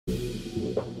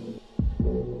Yay!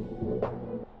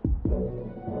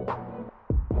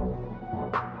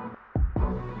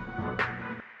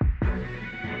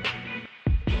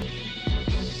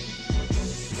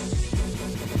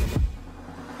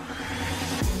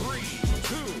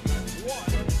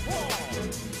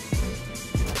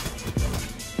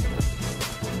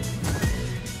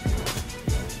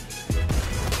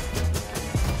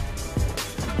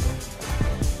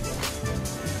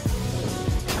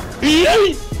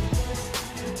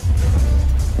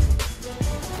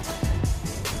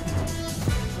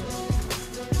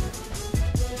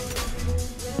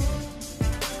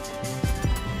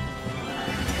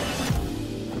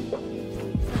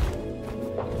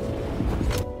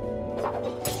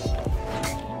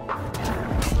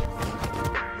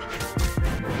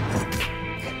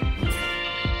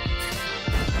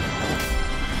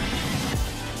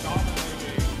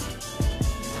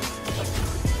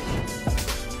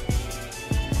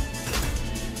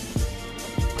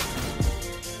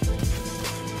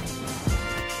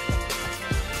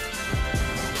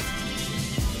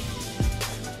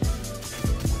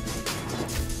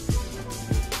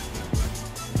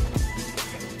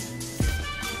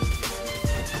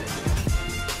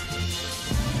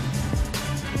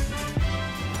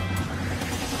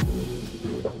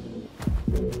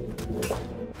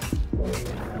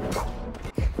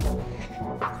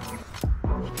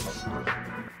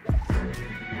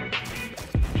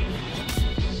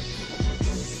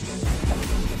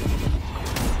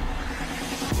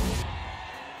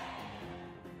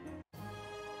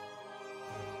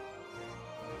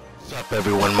 What's up,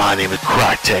 everyone? My name is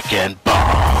Crytec NBOMB.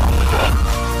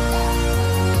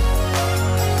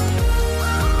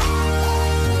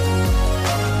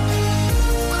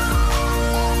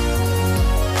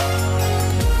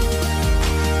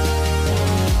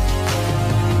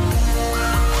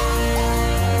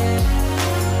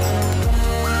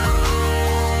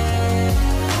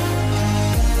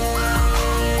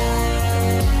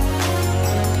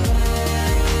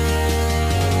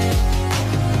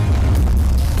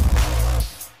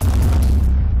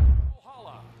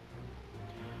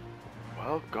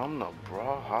 Welcome to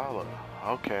BRAWLHALLA.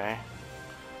 Okay.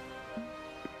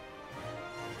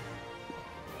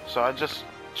 So I just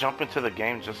jump into the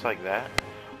game just like that?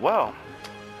 Well.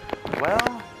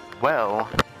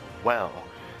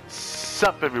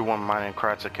 Sup everyone, my name is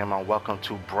Crytec NBOMB. Welcome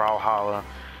to BRAWLHALLA.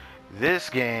 This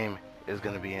game is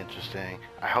gonna be interesting.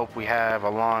 I hope we have a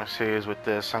long series with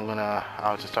this.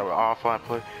 I'll just start with offline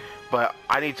play. But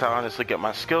I need to honestly get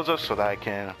my skills up so that I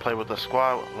can play with the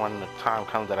squad when the time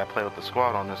comes that I play with the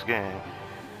squad on this game.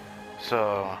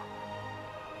 So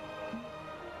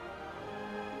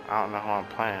I don't know who I'm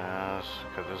playing as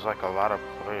because there's like a lot of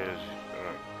players.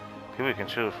 People you can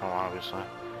choose from, obviously.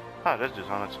 Oh, this just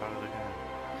on the side of the game.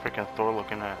 Freaking Thor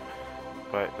looking at.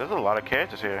 But there's a lot of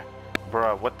characters here.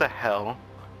 Bruh, what the hell?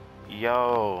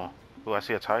 Yo. Ooh, I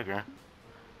see a tiger.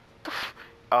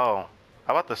 Oh.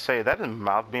 I'm about to say, that is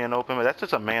mouth being open, but that's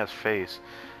just a man's face.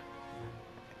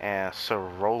 And Sir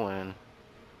Roland.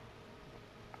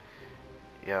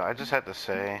 Yeah, I just had to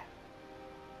say,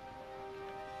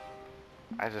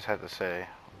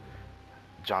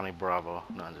 Johnny Bravo.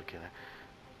 No, I'm just kidding.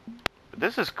 But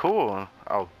this is cool.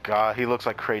 Oh god, he looks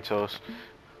like Kratos.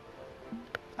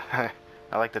 I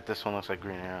like that this one looks like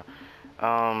Green Arrow.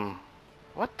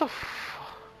 What the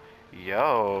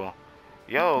Yo.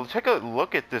 Yo, take a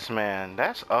look at this man.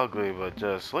 That's ugly, but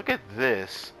just look at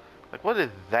this. Like, what is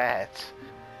that?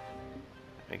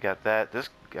 We got that. This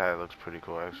guy looks pretty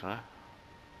cool, actually.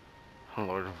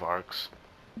 Lord Varks.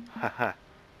 Now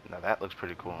that looks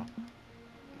pretty cool.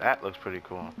 That looks pretty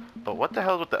cool. But what the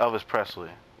hell is with the Elvis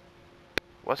Presley?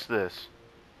 What's this?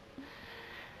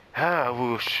 Ah,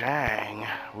 Wu Shang.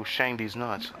 Wu Shang these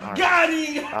nuts. Right. Got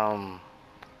him!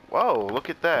 Whoa, look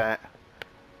at that.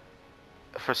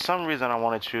 For some reason I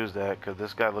want to choose that because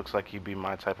this guy looks like he'd be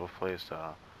my type of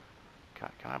playstyle. Can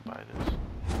I buy this?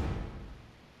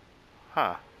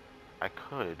 Huh. I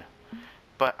could.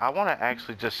 But I want to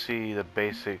actually just see the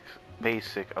basic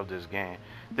of this game.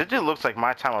 This just looks like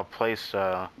my type of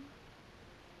playstyle.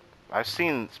 I've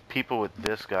seen people with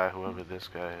this guy, whoever this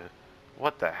guy is.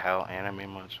 What the hell? Anime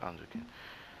much? I'm just kidding.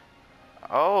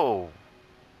 Oh.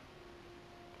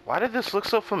 Why did this look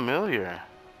so familiar?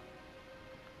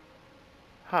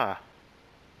 Huh.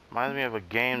 Reminds me of a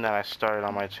game that I started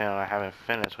on my channel and I haven't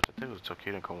finished, which I think was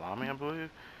Tokyo Kiwami, I believe.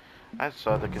 I just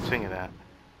saw to continue that.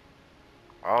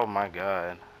 Oh my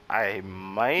god. I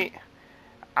might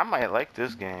like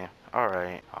this game.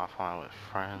 Alright. Offline with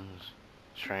friends.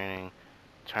 Training.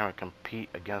 Trying to compete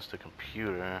against the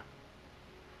computer.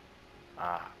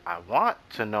 I want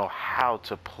to know how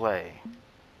to play.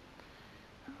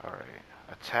 Alright.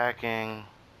 Attacking.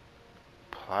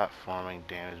 Platforming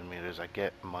damage meters. I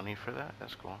get money for that?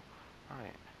 That's cool.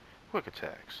 Alright. Quick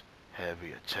attacks.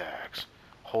 Heavy attacks.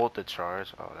 Hold the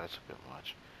charge. Oh, that's a bit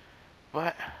much.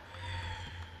 But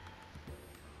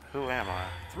who am I?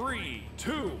 3,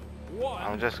 2, 1.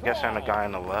 I'm just guessing the guy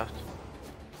on the left.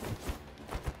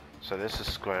 So this is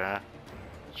square.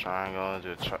 Triangle.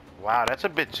 Do a wow, that's a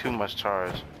bit too much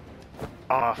charge.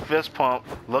 Fist pump.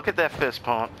 Look at that fist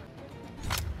pump.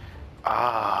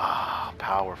 Ah,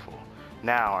 powerful.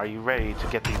 Now, are you ready to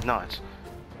get these nuts?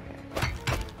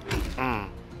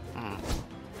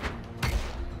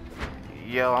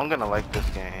 Yo, I'm gonna like this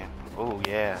game. Oh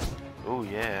yeah. Oh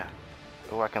yeah.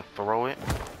 Oh, I can throw it.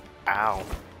 Ow.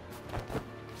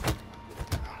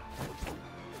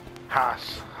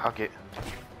 Haas. Hug it.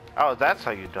 Oh, that's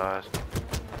how you dodge.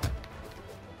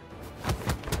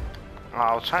 Oh,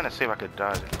 I was trying to see if I could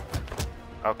dodge it.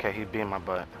 Okay, he'd be in my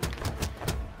butt.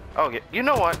 Oh, yeah. You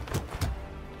know what?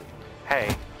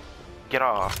 Hey, get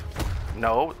off.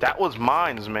 No, that was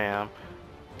mine, ma'am.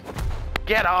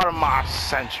 Get out of my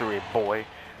century, boy.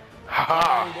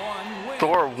 Ha!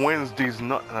 Thor wins these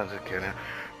nuts. No, just kidding.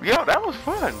 Yo, that was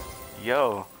fun.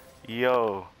 Yo.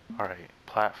 Alright,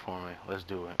 platforming. Let's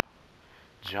do it.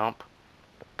 Jump.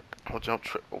 We'll jump.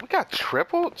 We got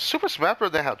triple? Super Smash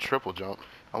Bros. They have triple jump.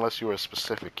 Unless you were a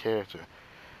specific character.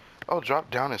 Oh, drop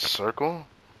down is circle?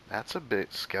 That's a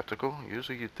bit skeptical.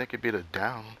 Usually you'd think it'd be the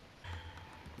down.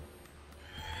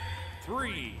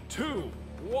 3, 2,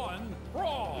 1,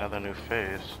 brawl! Another new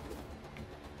phase.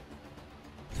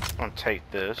 I'm gonna take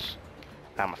this.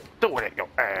 I'm gonna throw it at your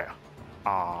ass.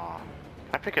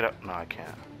 Can I pick it up? No, I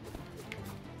can't.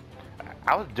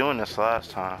 I was doing this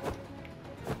last time.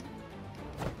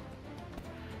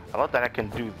 I love that I can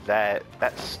do that.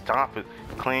 That stomp is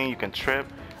clean. You can trip.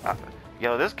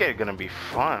 Yo, this game is gonna be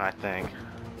fun, I think.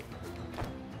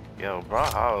 Yo,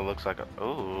 BRAWLHALLA looks like a.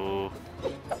 Ooh.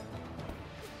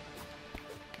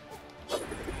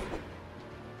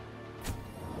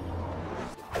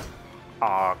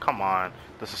 Aw, come on.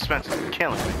 The suspense is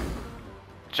killing me.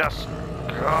 Just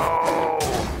go.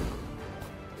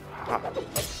 Huh.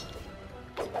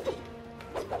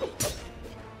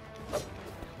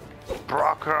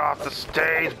 Brock her off the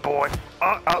stage, boy.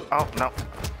 Oh, no.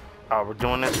 Oh, we're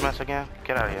doing this mess again?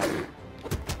 Get out of here.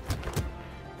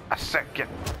 I said get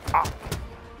off.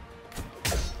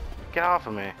 Get off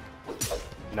of me.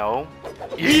 No.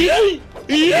 Yeet.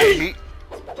 Yeet.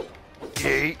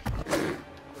 Yeet.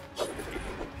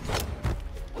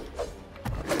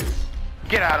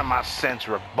 Get out of my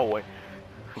center, boy.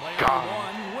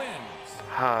 God.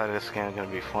 Ah, this game's gonna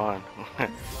be fun.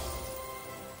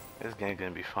 This game's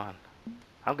gonna be fun.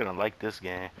 I'm gonna like this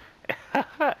game.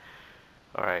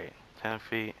 Alright, 10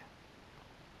 feet.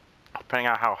 Depending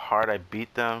on how hard I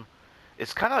beat them,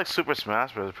 it's kind of like Super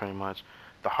Smash Bros. Pretty much.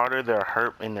 The harder they're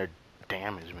hurt in their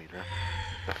damage meter,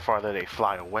 the farther they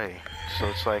fly away. So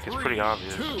it's like, it's pretty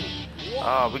obvious.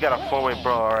 Oh, we got a 4-way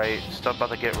brawl, alright. Stuff about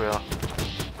to get real.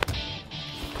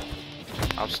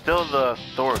 I'm still the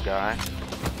Thor guy.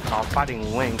 I'm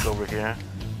fighting Link over here.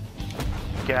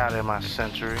 Get out of my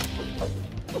century.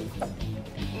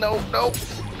 No.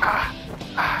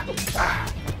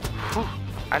 Whew.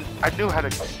 I knew how to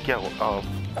get. Oh,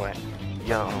 wait.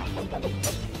 Yo.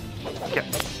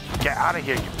 Get out of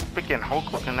here, you freaking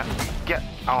Hulk looking at. Get.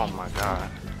 Oh my god.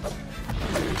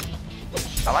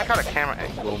 I like how the camera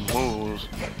angle moves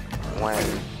when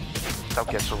stuff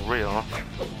gets real.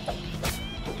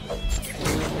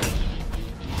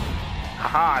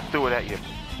 Haha, I threw it at you.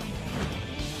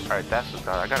 Alright, that's the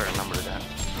start. I gotta remember that.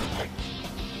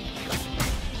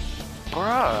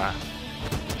 Bruh.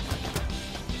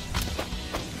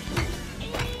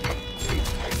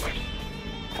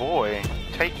 Boy,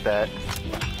 take that.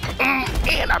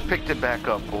 And I picked it back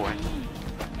up, boy.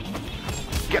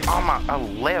 Get on my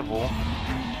level.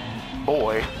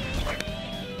 Boy.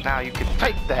 Now you can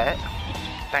take that.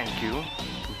 Thank you.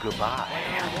 Goodbye.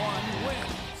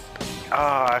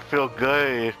 Oh, I feel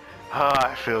good. Oh,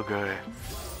 I feel good.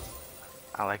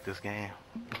 I like this game.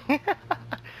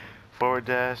 Forward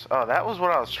dash. Oh, that was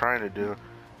what I was trying to do.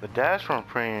 The dash from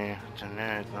pretty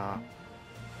generic though.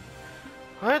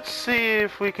 Let's see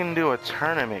if we can do a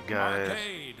tournament, guys.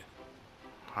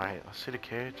 Alright, let's see the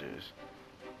characters.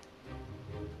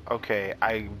 Okay,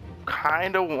 I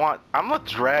kind of want... I'm a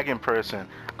dragon person.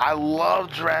 I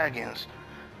love dragons.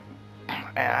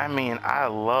 And I mean, I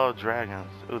love dragons.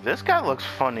 Ooh, this guy looks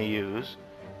fun to use.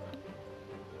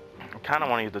 I kind of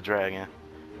want to use the dragon.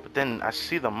 But then I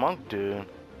see the monk dude.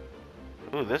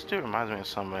 Ooh, this dude reminds me of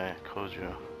somebody.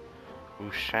 Koju.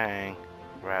 Wu Shang.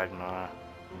 Ragnar.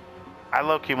 I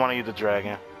low-key want to use the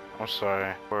dragon. I'm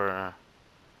sorry.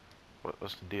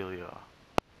 What's the deal, y'all?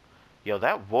 Yo,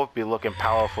 that wolf be looking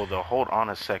powerful though. Hold on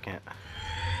a second.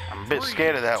 I'm a bit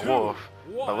scared of that wolf.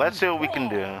 But let's see what we can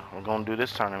do. We're gonna do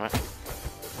this tournament.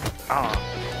 Ow.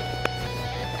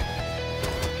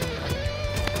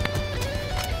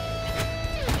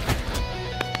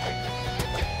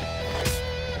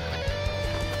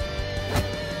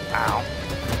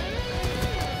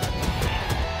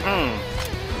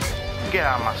 Get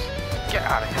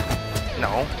out of here.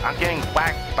 No, I'm getting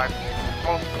whacked by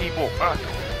both people.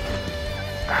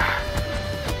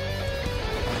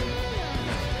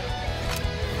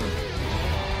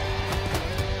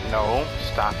 No,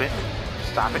 stop it.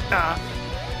 Stop it. Ow,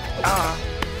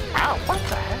 what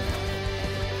the heck?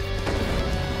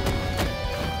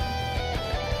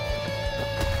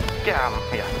 Get out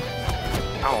of here.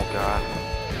 Oh, God.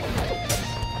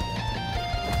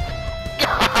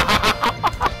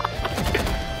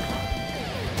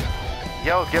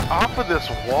 Yo, get off of this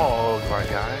wall, my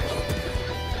guy.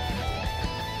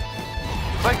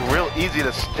 It's like real easy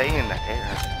to stay in the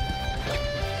air.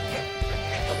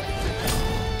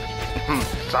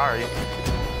 Sorry.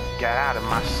 Get out of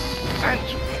my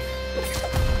century.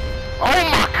 Oh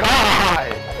my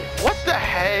God! What the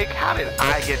heck? How did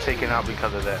I get taken out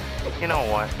because of that? You know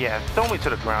what? Yeah, throw me to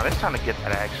the ground. It's time to get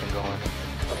that action going.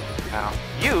 Now,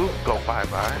 you go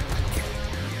bye-bye.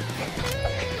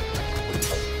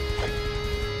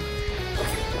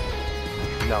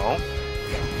 No.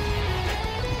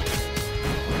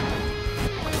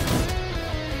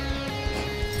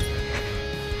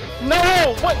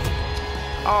 No! What?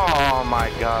 Oh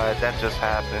my God, that just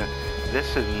happened.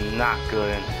 This is not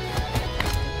good.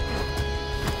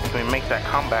 Can we make that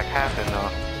comeback happen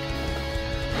though?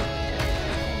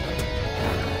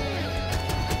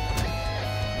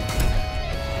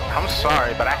 I'm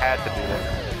sorry, but I had to do that.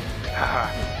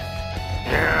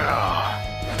 Yeah.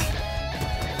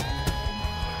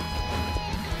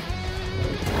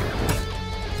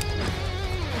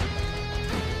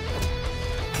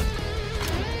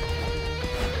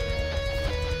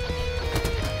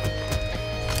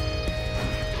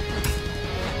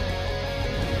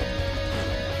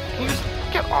 Can you just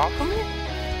get off of me?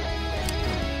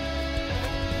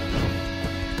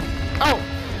 Oh!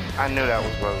 I knew that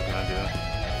was what I was gonna do.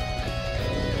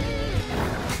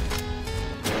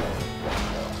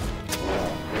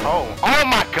 Oh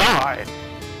my God!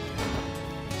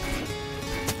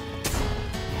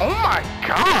 Oh my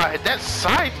God! That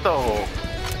scythe though!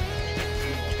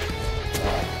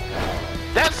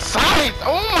 That scythe!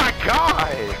 Oh my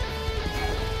God!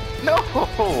 No!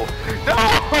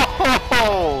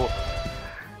 No!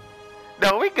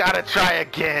 No, we gotta try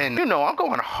again. You know, I'm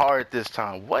going hard this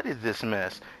time. What is this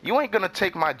mess? You ain't gonna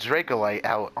take my Dracolite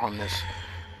out on this.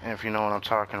 If you know what I'm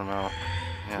talking about.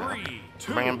 Yeah. 3,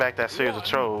 2, Bringing back that series of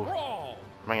trove. brawl.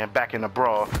 Bringing it back in the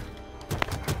brawl.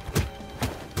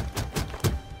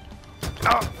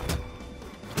 Oh.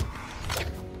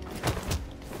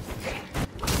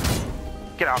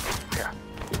 Get out of here.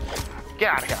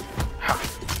 Get out of here. Huh.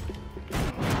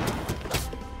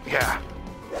 Yeah.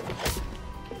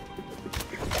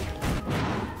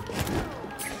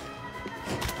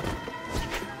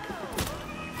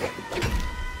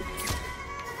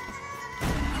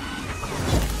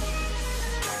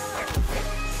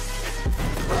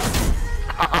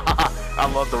 I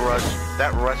love the rush.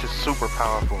 That rush is super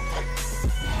powerful.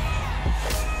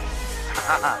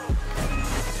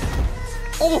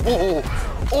 Oh,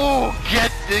 oh,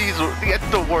 get these, get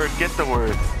the work, get the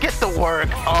work, get the work.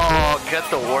 Oh, get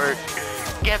the work,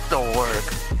 get the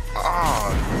work.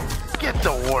 Oh, get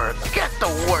the work, get the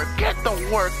work, get the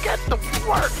work, get the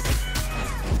work.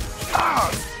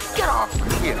 Oh, get off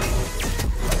here.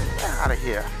 Get out of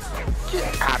here.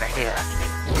 Get out of here.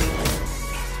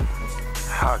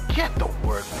 Get the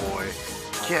work, boy.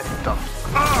 Get the.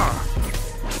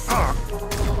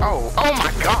 Oh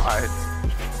my God.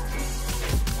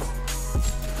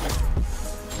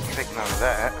 Take none of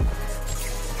that.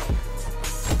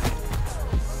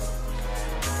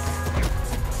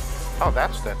 Oh,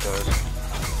 that's what that does.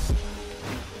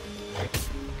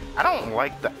 I don't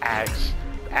like the axe.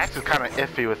 The axe is kind of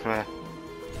iffy with me.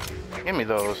 Give me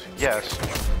those. Yes.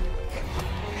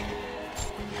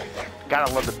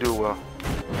 Gotta love the duo.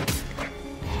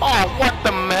 Oh, what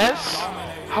the mess?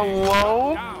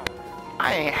 Hello?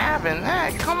 I ain't having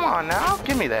that. Come on now.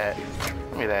 Give me that.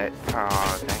 Give me that.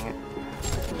 Oh, dang it.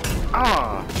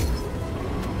 Oh.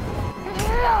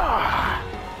 Yeah.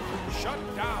 Shut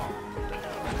down.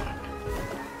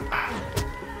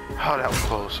 Oh, that was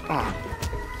close.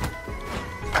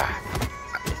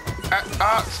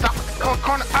 Stop.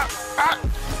 Corner.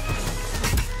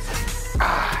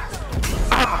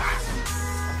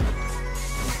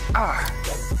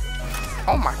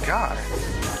 Oh my god.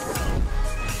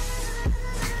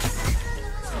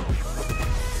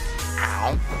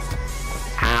 Ow.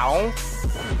 Ow.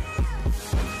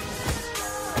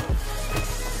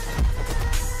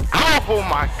 Oh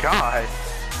my god.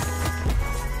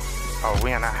 Oh,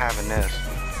 we are not having this.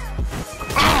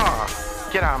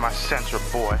 Get out of my center,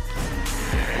 boy.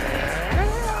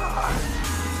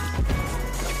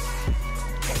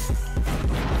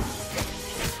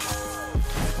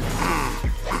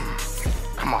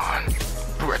 Come on.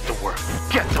 Get to work.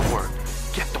 Get to work.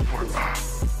 Get to work.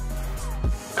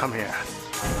 Come here.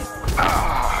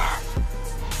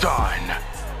 Done.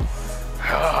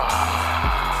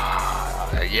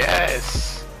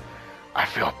 Yes. I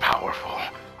feel powerful.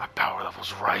 My power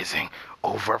level's rising,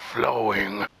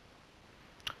 overflowing.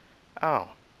 Oh,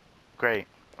 great.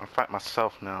 I'm fighting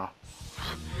myself now.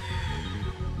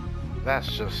 That's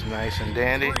just nice and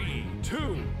dandy. 3, 2,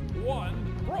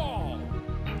 1, brawl!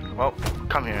 Well,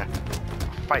 come here.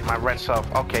 Fight my red self.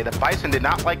 Okay, the bison did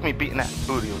not like me beating that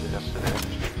booty yesterday.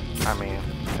 I mean,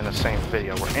 in the same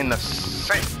video. We're in the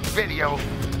same video.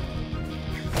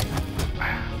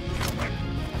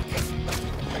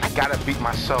 I gotta beat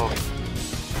myself.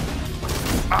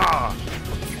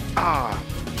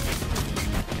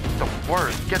 Get the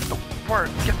word. Get the word.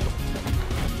 Get the.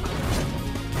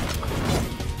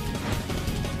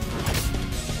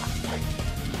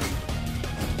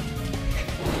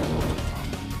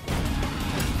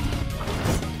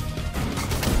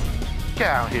 Get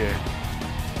out here.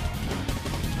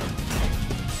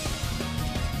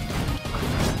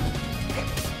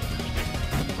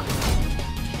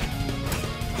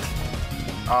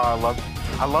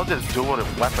 I love this dual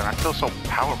weapon. I feel so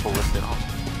powerful with it.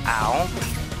 Ow.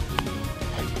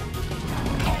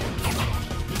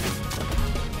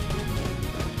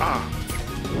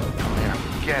 Yeah,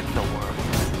 get the word.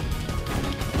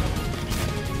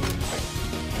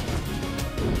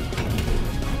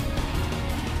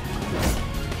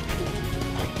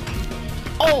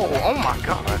 Oh my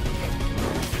god.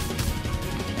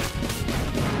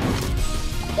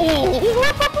 Oh.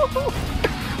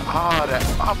 That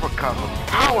uppercut was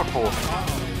powerful.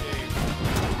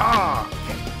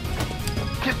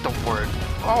 Get the word.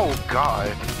 Oh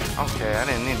god. Okay, I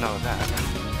didn't even know that.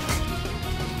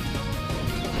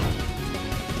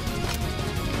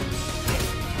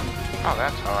 Oh,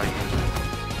 that's how I use it.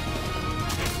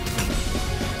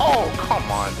 Oh,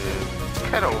 come on, dude.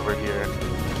 Get over here.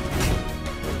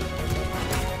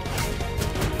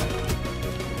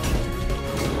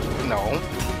 No.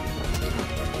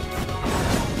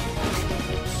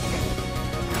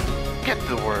 Get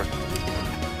to work.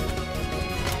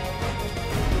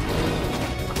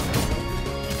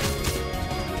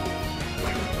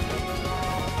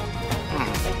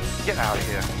 Get out of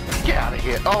here. Get out of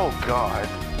here. Oh, God.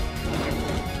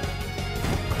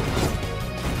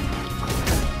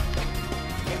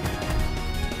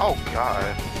 Oh,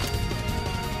 God.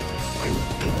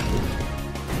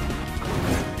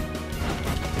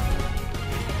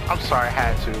 I'm sorry, I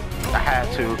had to. I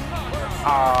had to.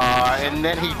 And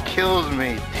then he kills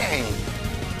me. Dang.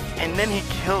 And then he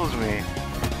kills me.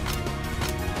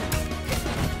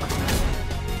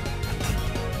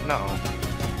 No.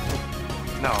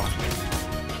 No.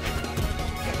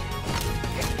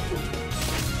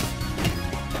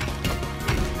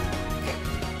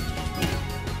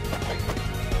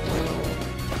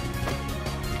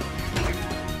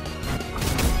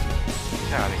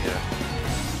 Get out of here.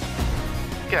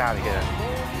 Get out of here.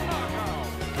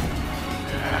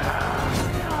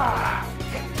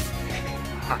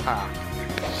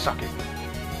 Suck it.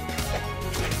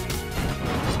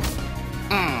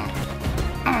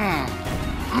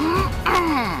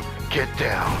 Get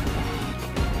down.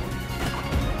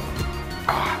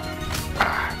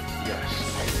 Yes.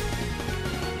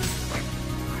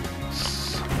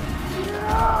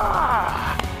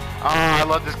 I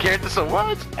love this character so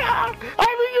much. I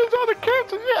haven't used other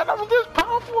characters yet. I'm this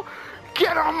powerful.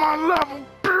 Get on my level.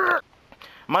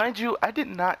 Mind you, I did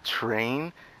not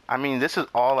train. I mean, this is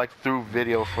all like through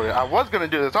video footage. I was gonna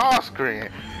do this off screen,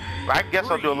 but I guess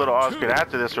I'll do a little off screen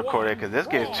after this recording because this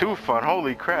game's too fun.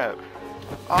 Holy crap!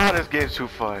 Oh, this game's too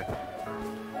fun.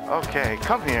 Okay,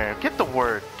 come here. Get the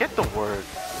word. Get the word.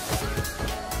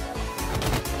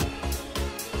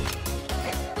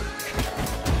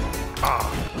 Ha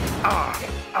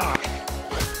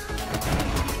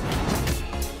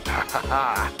ha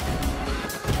ha.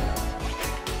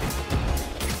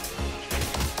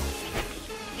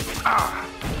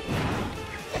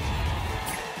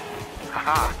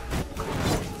 Haha.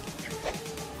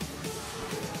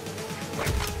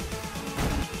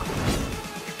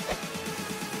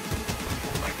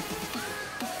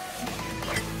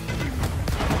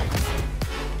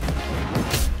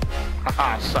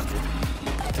 Ah, suck it.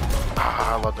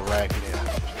 Ah, I love the Ragnar.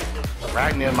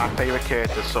 Ragnar is my favorite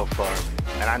character so far.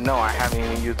 And I know I haven't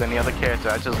even used any other character.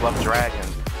 I just love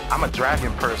dragons. I'm a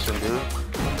dragon person, dude.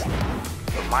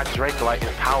 But my Drakelite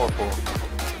is powerful.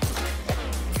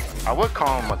 I would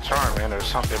call him a Charmin or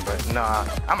something, but nah.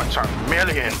 I'm a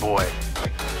Charmeleon boy.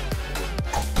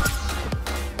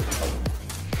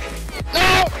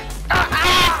 No!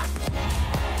 Ah!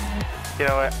 You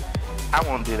know what? I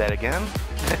won't do that again.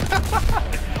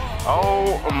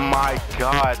 Oh my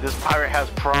god, this pirate has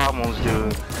problems,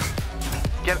 dude.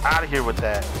 Get out of here with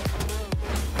that.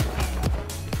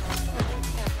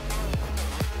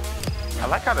 I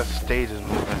like how the stage is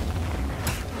moving.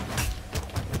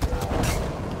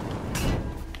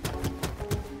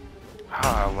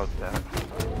 Ah, I love that.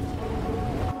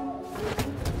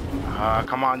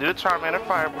 Come on, do the Charmander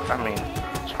fire. I mean,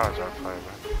 Charizard fire.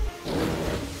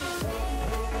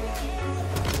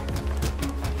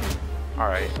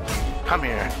 Alright, come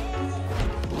here.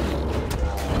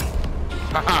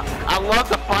 I love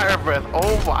the fire breath.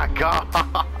 Oh my god.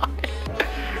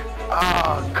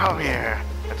 Oh, come here.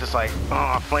 It's just like,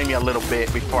 flame you a little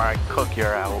bit before I cook you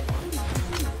out.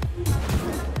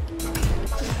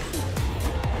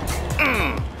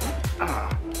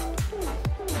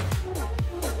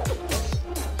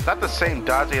 It's not the same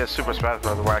dodgy as Super Smash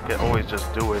Bros. Where I can always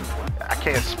just do it. I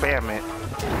can't spam it.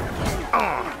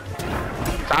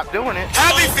 Stop doing it.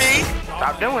 Happy feet.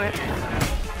 Stop doing it.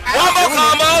 One more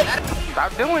combo.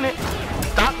 Stop doing it.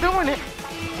 Stop doing it.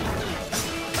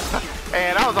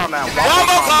 And I was on that One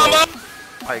more combo.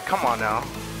 Like, come on now.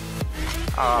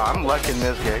 I'm lucking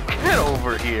this guy. Get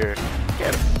over here.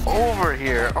 Get over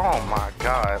here. Oh my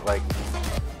god. Like,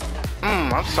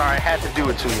 I'm sorry. I had to do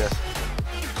it to you.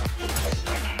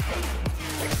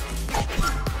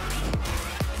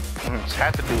 Just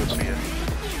had to do it to you.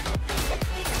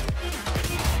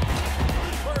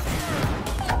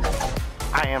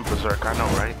 I am Berserk, I know,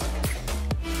 right?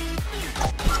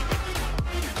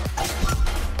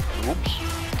 Oops.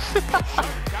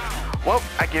 Well,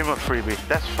 I gave him a freebie.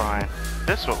 That's fine.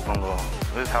 This is what we're gonna go.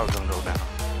 This is how it's gonna go down.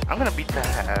 I'm gonna beat that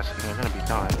ass and you're gonna be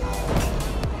done.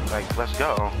 Like, let's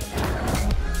go.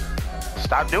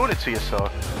 Stop doing it to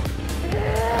yourself.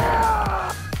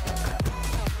 Yeah.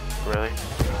 Really?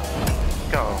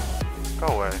 Go. Go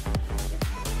away.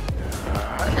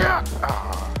 Yeah.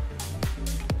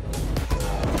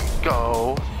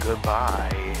 Go.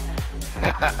 Goodbye.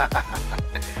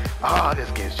 Oh, this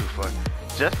game's too fun.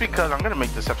 Just because I'm gonna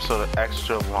make this episode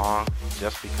extra long,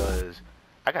 just because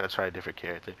I gotta try a different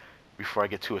character before I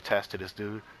get too attached to this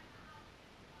dude.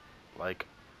 Like,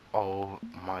 oh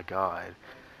my god.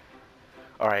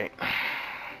 Alright.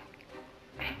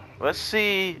 Let's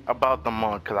see about the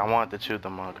monk, because I wanted to choose the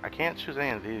monk. I can't choose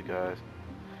any of these guys.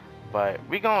 But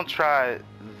we gonna try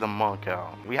the monk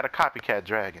out. We had a copycat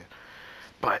dragon.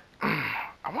 But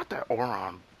I want that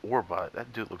Oron Orbot.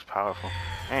 That dude looks powerful.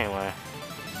 Anyway.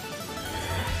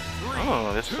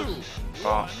 Oh, this is...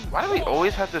 why do we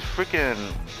always have this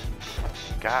freaking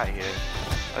guy here?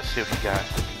 Let's see what he got.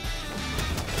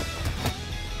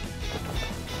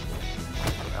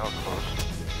 That was close.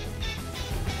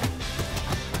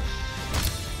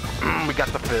 We got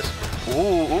the fist.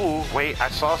 Ooh, wait, I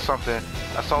saw something.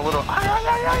 I saw a little...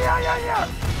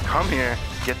 Come here.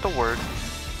 Get the word.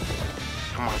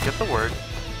 Come on, get the word.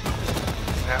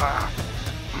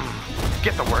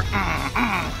 Get the word.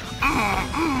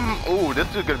 Ooh, this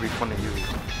is gonna be fun to use.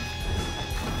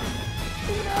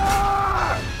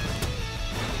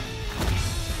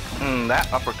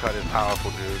 That uppercut is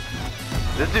powerful, dude.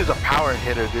 This dude's a power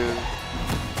hitter, dude.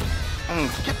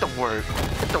 Get the word.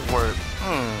 Get the word.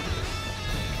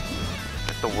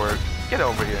 Get the word. Get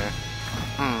over here.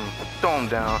 Throw him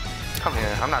down. Come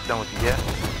here. I'm not done with you yet.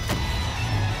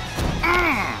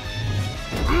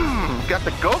 Got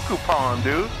the Goku palm,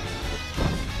 dude.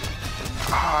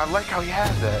 Oh, I like how he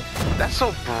has that. That's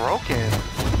so broken.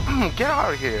 Get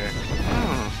out of here.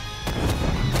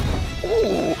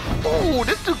 Ooh,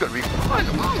 this dude's gonna be fun.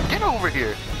 Get over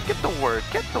here. Get the word.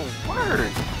 Get the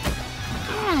word.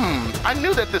 I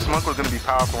knew that this monk was gonna be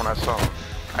powerful when I saw him.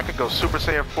 I could go Super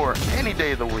Saiyan 4 any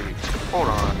day of the week. Hold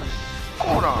on.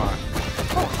 Hold on.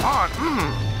 Hold on.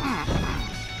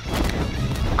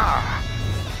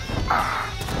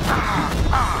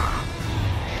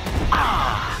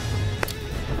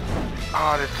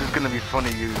 Oh, this is gonna be fun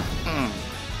to use.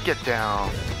 Get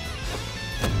down.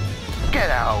 Get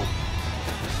out.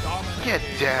 Get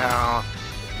down.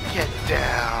 Get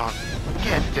down.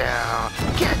 Get down.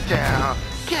 Get down.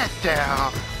 Get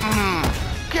down.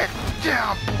 Get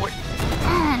down, boy.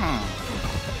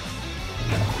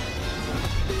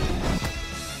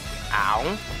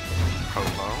 Ow.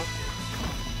 Hello?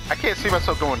 I can't see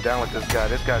myself going down with this guy.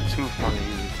 This guy's too funny.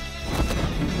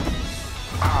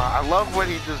 I love what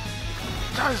he just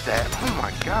does that. Oh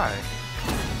my god.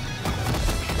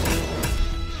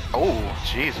 Oh,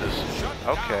 Jesus.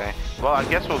 Okay. Well, I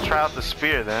guess we'll try out the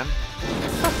spear then.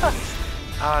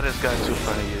 Ah, this guy's too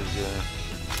funny to use.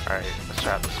 Alright, let's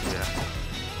try out the spear.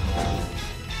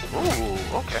 Ooh,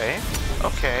 okay.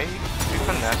 Okay. You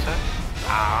finessing.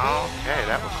 Ah, okay,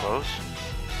 that was close.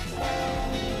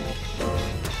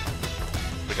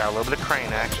 We got a little bit of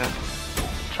crane action.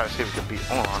 Try to see if we can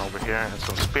beat on over here and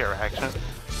some spear action.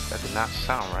 That did not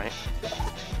sound right.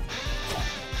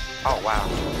 Oh, wow.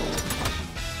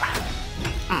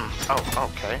 Oh,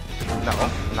 okay.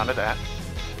 No, none of that.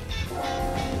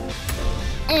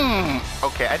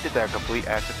 Okay, I did that complete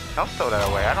accident. Don't throw that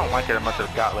away. I don't like it as much as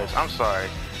the gauntlets. I'm sorry.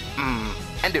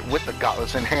 End it with the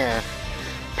gauntlets in hand.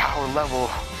 Power level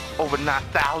over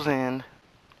 9,000.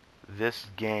 This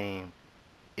game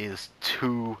is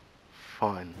too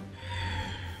fun.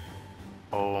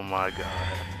 Oh my god.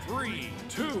 3,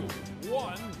 2,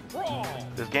 1, brawl!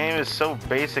 This game is so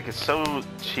basic. It's so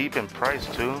cheap in price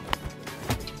too.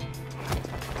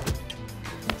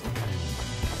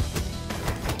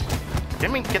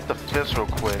 Let me get the fist real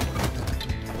quick.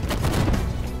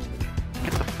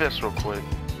 Get the fist real quick.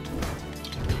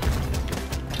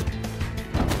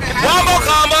 Wombo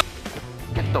combo!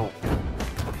 Get the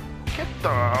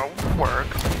work.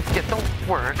 Get the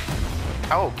work.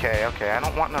 Okay, okay. I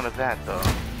don't want none of that though.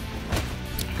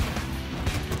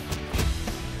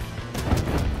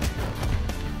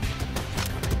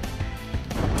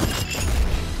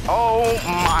 Oh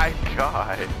my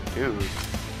god, dude.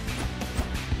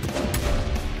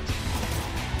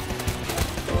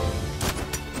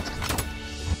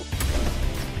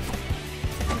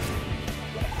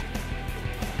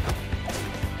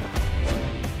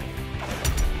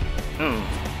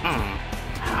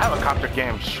 Helicopter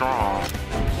game strong.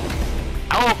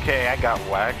 Okay, I got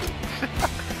whacked.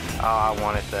 Oh, I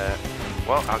wanted that.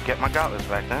 Well, I'll get my gauntlets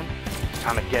back then. It's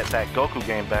time to get that Goku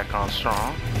game back on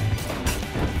strong.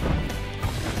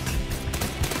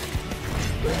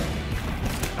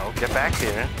 Oh, get back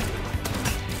here.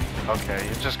 Okay,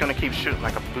 you're just gonna keep shooting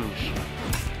like a boosh.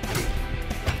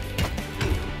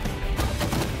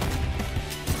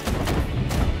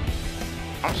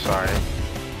 I'm sorry.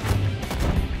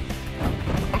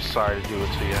 I'm sorry to do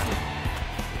it to you.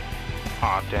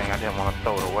 Aw, dang, I didn't want to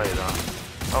throw it away though.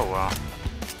 Oh well.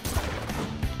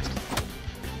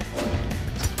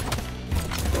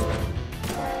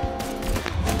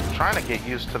 I'm trying to get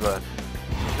used to that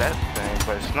thing,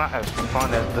 but it's not as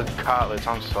fun as the gauntlets.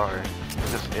 I'm sorry. It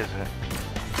just isn't.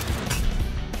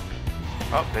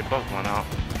 Oh, they both went out.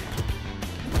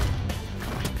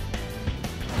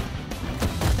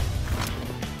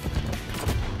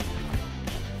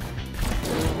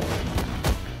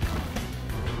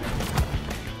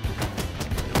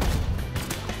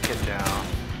 Get down.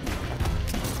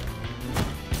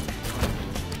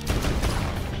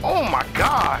 Oh my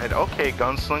god! Okay,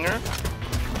 gunslinger.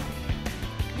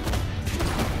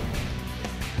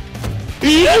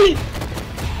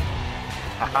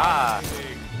 Haha.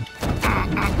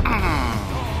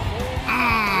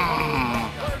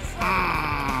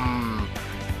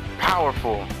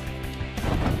 Powerful.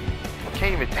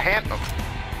 Can't even handle him.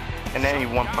 And then he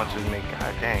one punches me.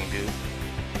 God dang, dude.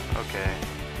 Okay.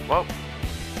 Well,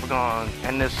 we're gonna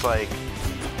end this like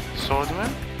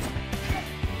swordsman.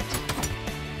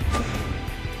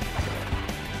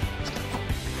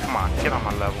 Come on, get on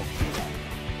my level.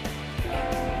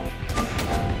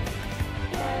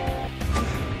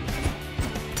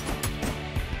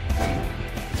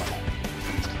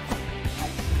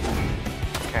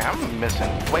 Okay, I'm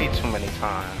missing way too many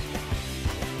times.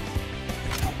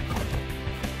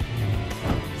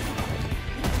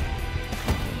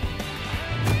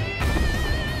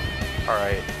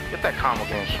 Alright, get that combo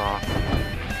game strong.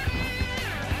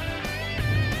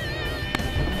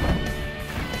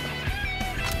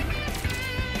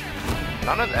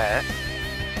 None of that.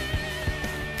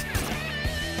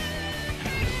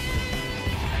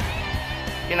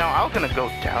 You know, I was gonna go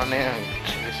down there and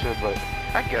chase it, but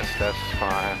I guess that's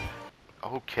fine.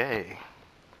 Okay.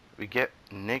 We get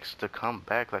Nix to come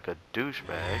back like a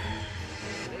douchebag.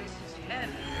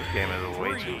 This game is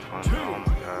way too fun. Oh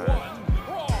my god.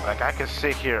 Like, I could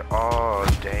sit here all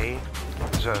day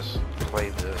and just play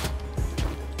this.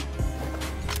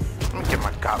 Let me get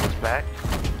my gauntlets back.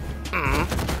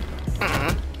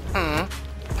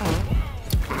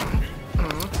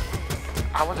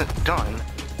 I wasn't done.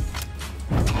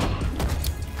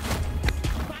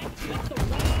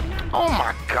 Oh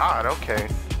my god, okay.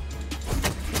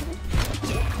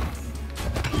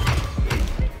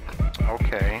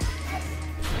 Okay.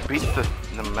 Beat the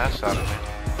mess out of me.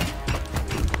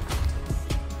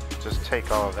 Just take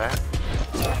all of that.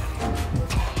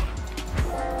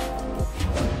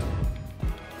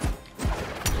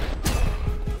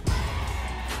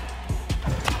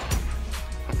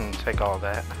 Take all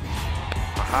that.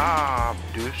 Aha,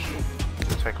 douche.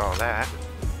 Take all that.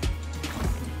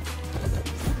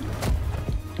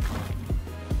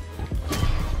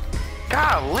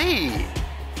 Golly!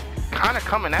 Kinda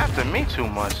coming after me too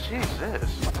much. Jesus.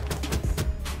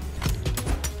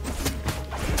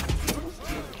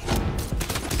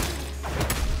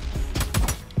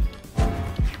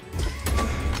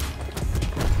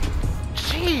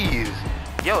 Jeez!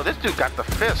 Yo, this dude got the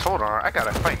fist. Hold on. I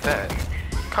gotta fight that.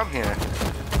 Come here.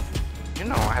 You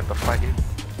know I have to fight you.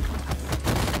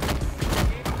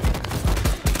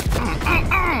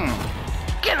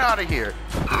 Get out of here.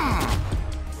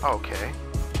 Okay.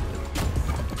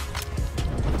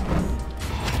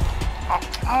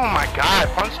 Oh my god,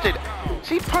 punched it.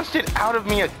 She punched it out of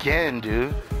me again,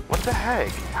 dude. What the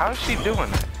heck? How is she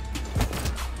doing that?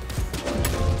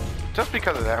 Just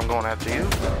because of that, I'm going after you.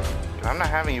 I'm not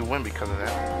having you win because of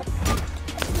that.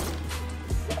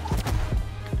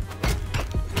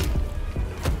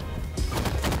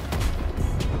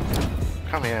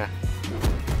 Come here.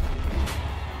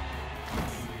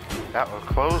 That was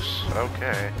close.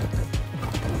 Okay.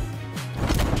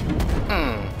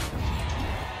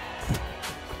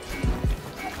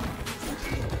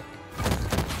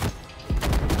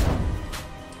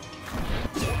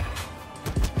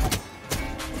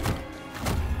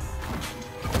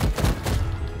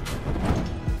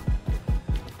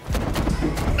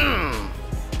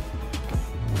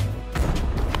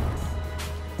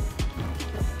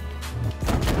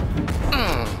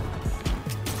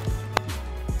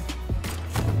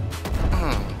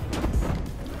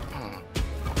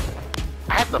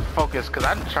 To focus because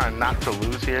I'm trying not to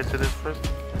lose here to this person.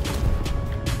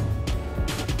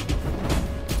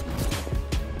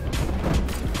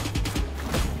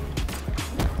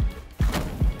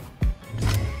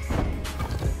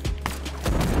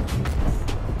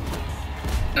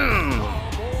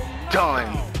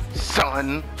 Done,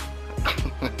 son.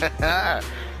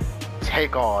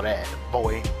 Take all that,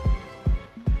 boy.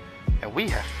 And we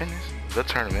have finished the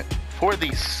tournament for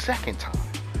the second time.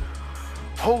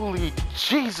 Holy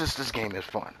Jesus, this game is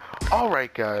fun.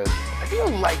 Alright guys, if you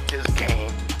like this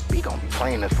game, we gonna be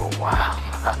playing this for a while.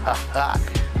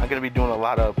 I'm gonna be doing a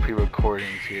lot of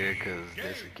pre-recordings here because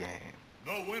this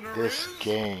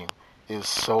game is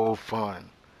so fun.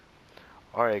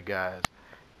 Alright guys,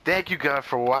 thank you guys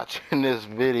for watching this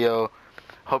video.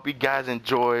 Hope you guys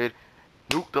enjoyed.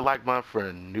 Nuke the like button for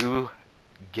a new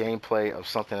gameplay of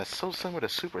something that's so similar to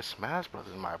Super Smash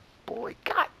Brothers, my boy.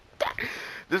 God damn.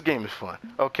 This game is fun.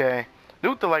 Okay,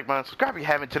 nuke the like button, subscribe if you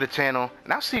haven't to the channel,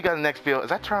 and I'll see you guys in the next video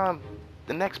as I try on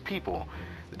the next people.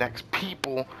 The next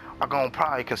people are gonna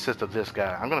probably consist of this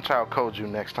guy. I'm gonna try out Koju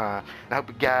next time. And I hope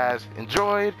you guys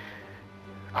enjoyed.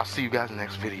 I'll see you guys in the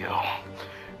next video.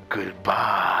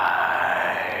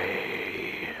 Goodbye.